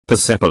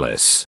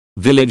Persepolis,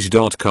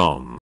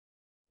 village.com.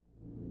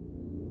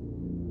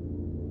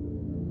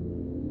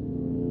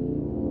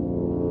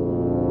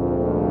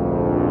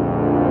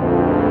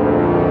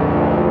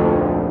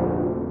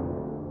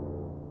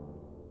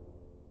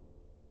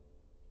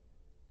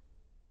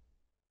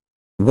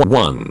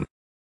 One.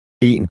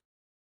 En.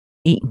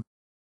 En.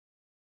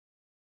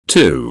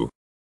 Two.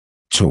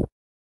 To.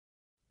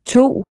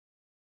 To.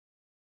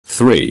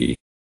 Three.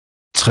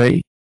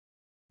 Tre.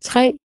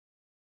 Tre.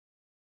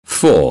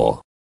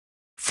 Four.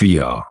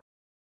 Fire.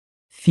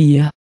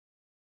 Fire.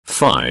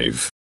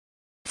 Five.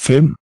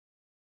 Fem.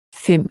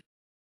 Fem.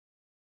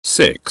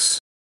 Six.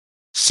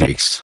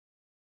 Seks.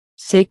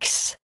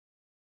 Seks.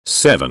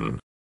 Seven.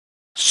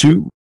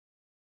 Syv.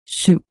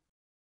 Syv.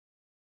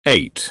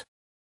 Eight.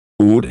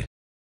 Otte.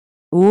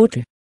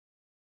 Otte.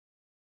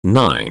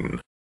 Nine.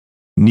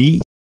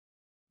 Ni.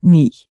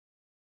 Ni.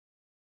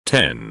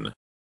 10.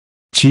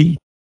 10.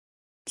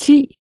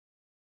 10.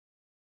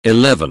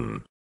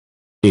 11.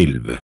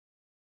 11.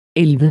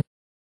 11.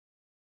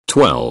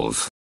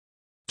 12.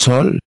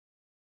 12.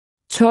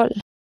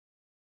 12.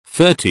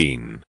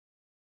 13.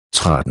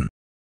 13.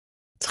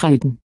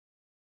 13.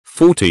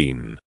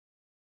 14.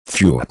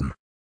 14.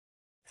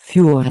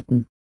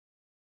 14.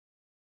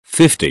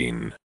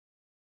 15.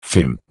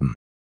 15.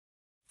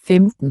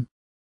 15.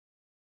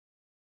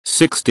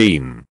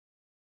 16.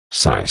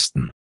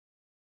 16.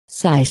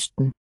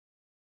 16.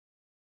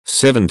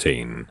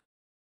 17.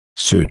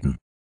 17.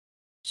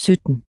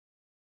 17.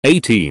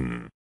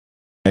 18.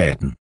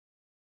 18.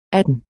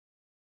 18.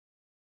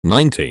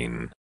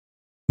 19.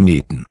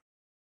 19.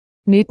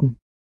 19.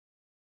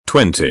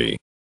 20.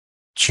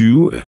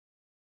 20.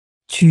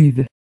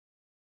 20.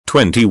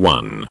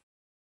 21.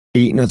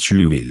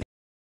 21.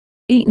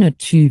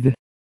 21.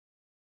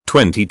 22.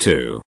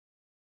 22.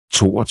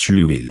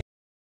 22.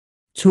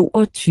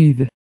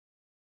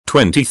 23.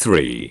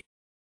 23.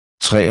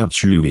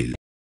 23.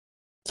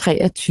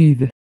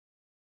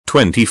 24.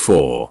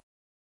 24.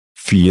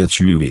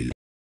 24.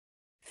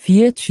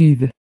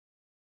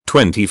 25.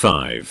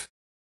 25.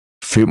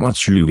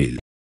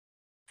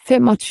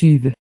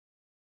 25.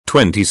 26. 26.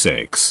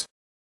 26.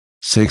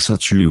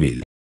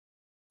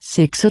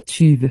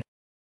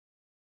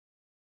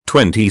 27.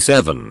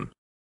 27.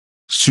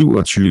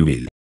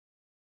 27.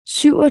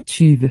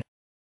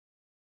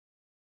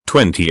 28.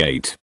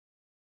 28.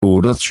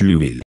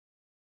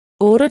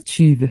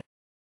 28.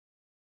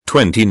 29.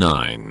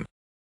 29.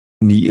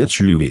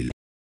 29.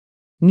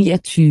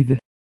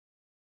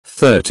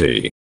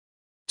 30.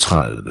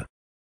 30.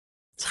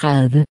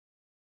 30.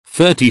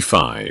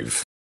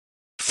 35.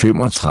 35.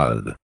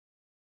 35.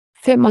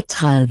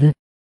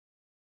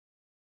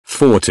 40.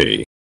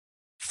 40.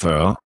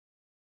 40.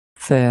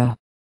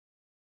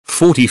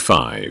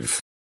 45.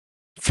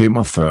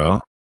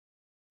 45.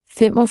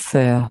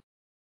 45.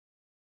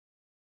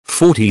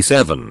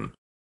 47.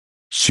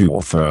 47.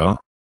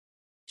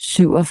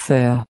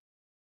 47.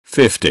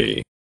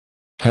 50.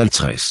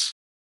 50.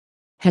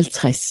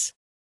 50.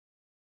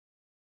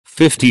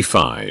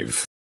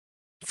 55.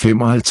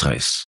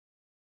 55.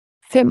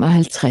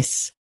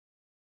 55.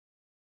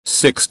 60.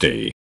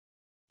 60.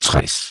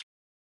 60.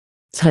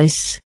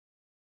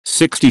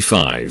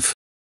 65.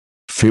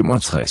 65.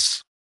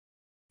 65.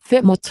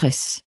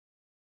 70.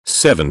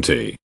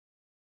 70.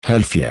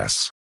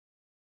 70.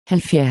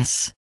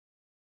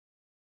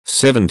 77.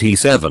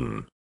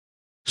 77.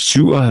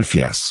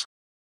 77.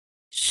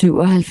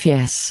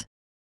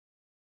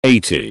 80.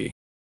 80.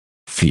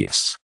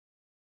 80.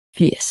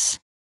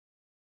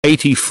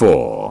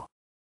 84.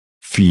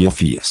 84.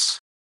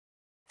 84.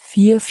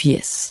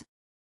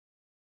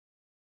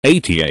 88.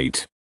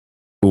 88.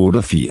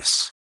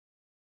 88.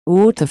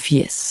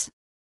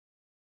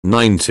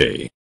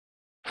 90.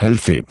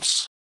 90.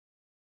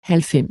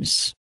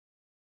 90.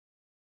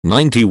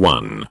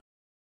 91.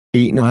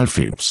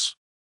 91.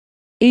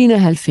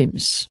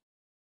 91.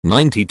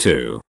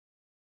 92.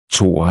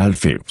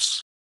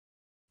 92.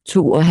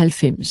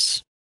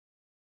 92.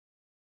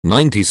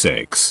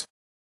 96.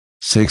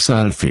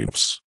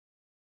 96.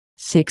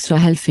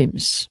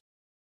 96.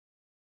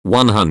 100.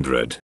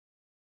 100.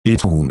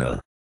 100.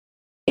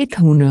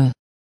 20.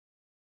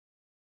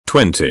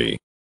 20.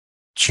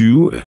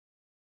 20.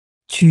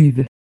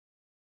 30.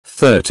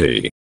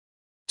 30.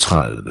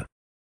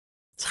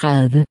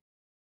 30.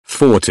 40.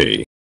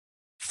 40.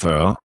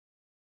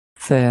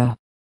 40.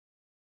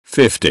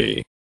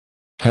 50.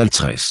 50.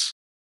 50.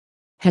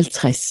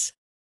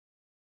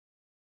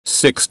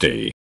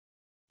 60.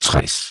 60.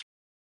 60.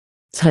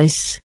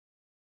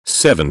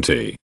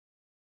 70.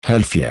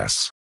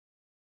 70.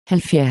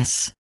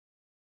 70.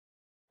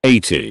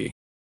 80.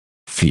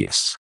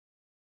 80.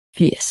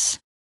 80.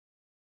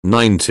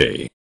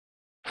 90.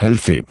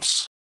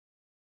 90.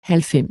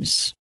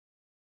 90.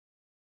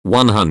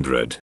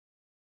 100.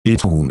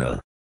 100.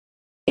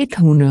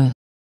 100.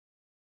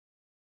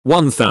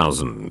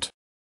 1000.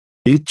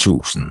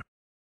 1000.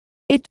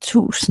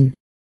 1000.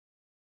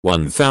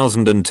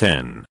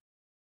 1010.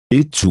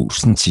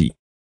 1010.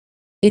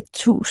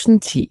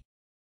 1010.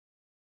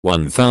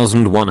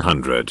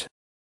 1100.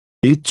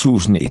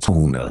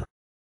 1100.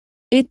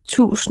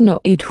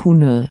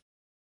 1100.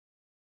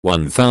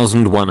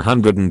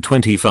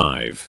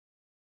 1125.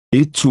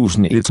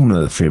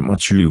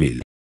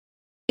 1125.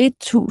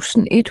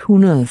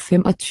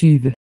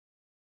 1125.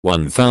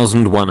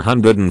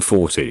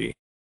 1140.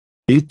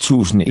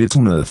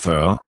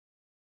 1140.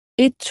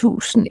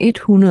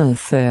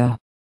 1140.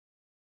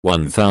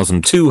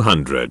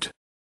 1200.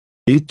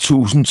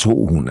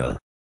 1200.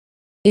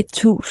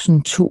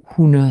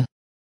 1200.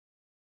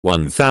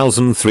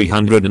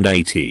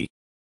 1380.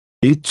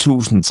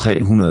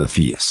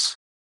 1380.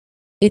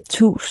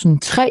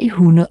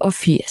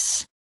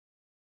 1380.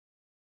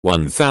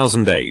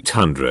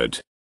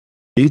 1800.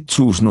 1800.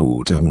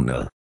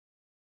 1800.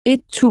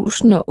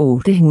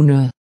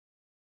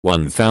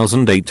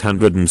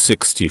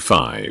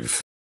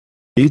 1865.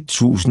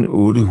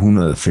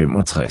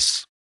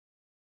 1865.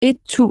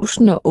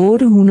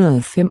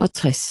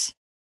 1865.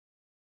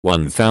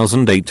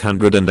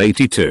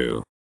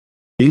 1882.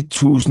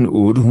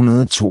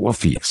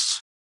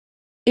 1882.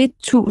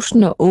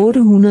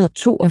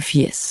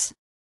 1882.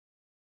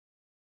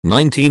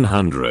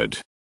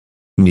 1900.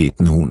 1900.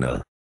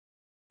 1900.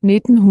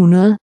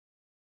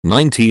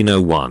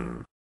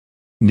 1901.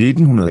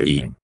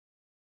 1901.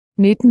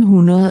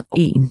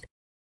 1901.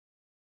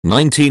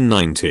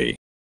 1990.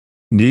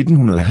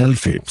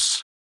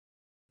 1990.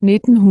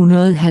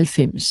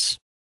 1990.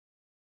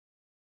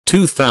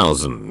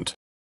 2000.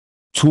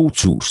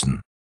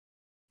 2000.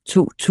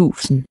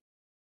 2000.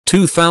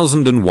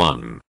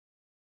 2001.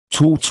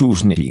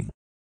 2001.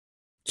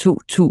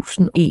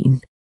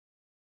 2001.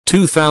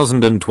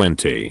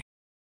 2020.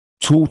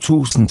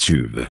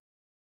 2020.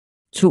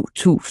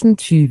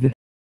 2020.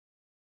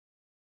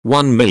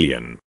 1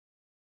 million.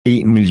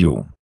 1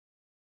 million.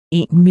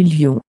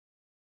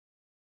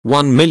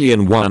 1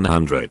 million.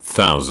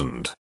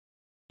 1,100,000.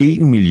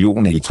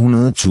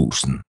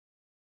 1.100.000.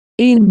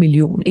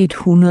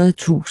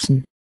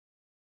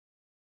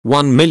 1.100.000. 1,100,000.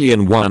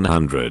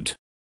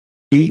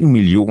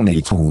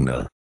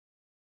 1.100.000.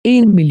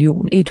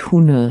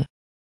 1.100.000.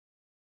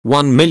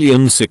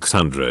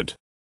 1,600,000.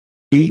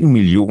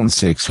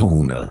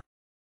 1.600.000.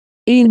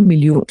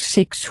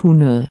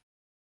 1.600.000.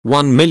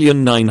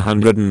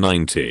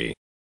 1,990,000.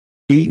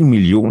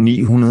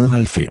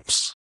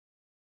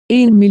 1.990.000.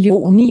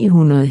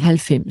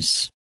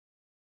 1.990.000.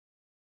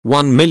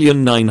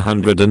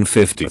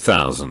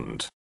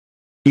 1,950,000.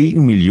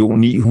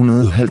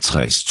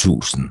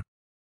 1.950.000.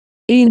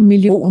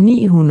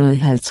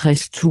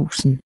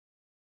 1.950.000.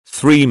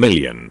 3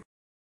 million.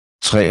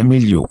 3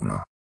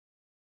 millioner.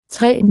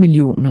 3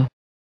 millioner.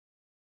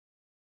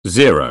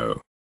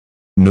 0.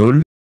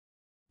 0.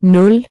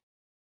 0.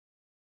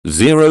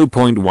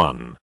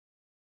 0.1.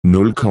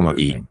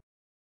 0,1.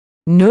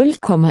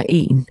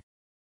 0,1.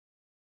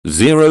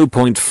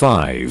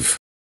 0.5.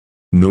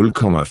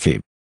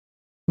 0,5.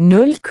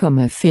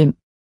 0,5.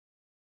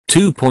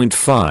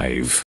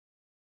 2.5.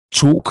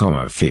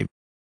 2,5.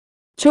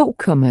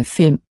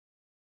 2,5.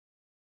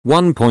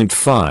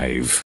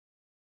 1.5.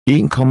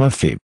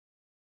 1,5.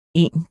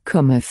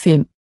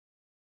 1,5.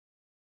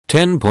 10.8.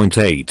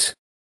 10,8.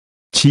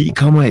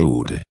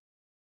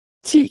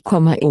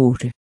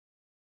 10,8.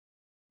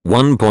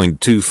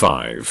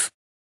 1.25.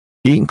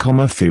 1,25.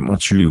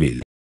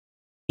 1,25.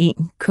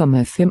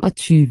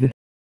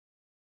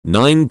 9.35.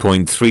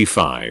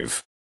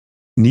 9,35.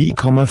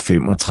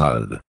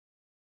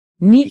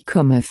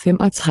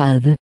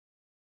 9,35.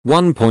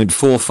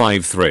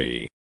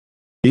 1.453.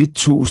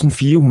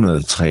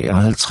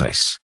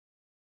 1453.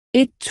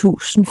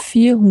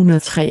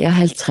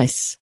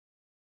 1453.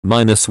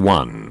 Minus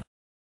 1.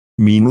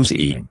 Minus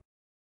 1.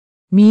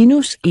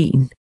 Minus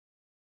 1.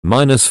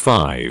 Minus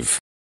 5.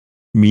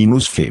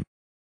 Minus 5.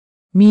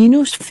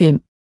 Minus 5.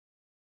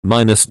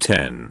 Minus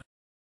 10.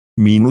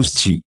 Minus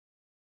 10.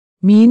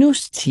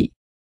 Minus 10.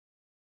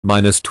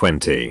 Minus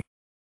 20.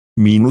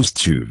 Minus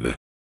 20.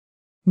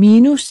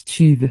 Minus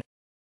 20.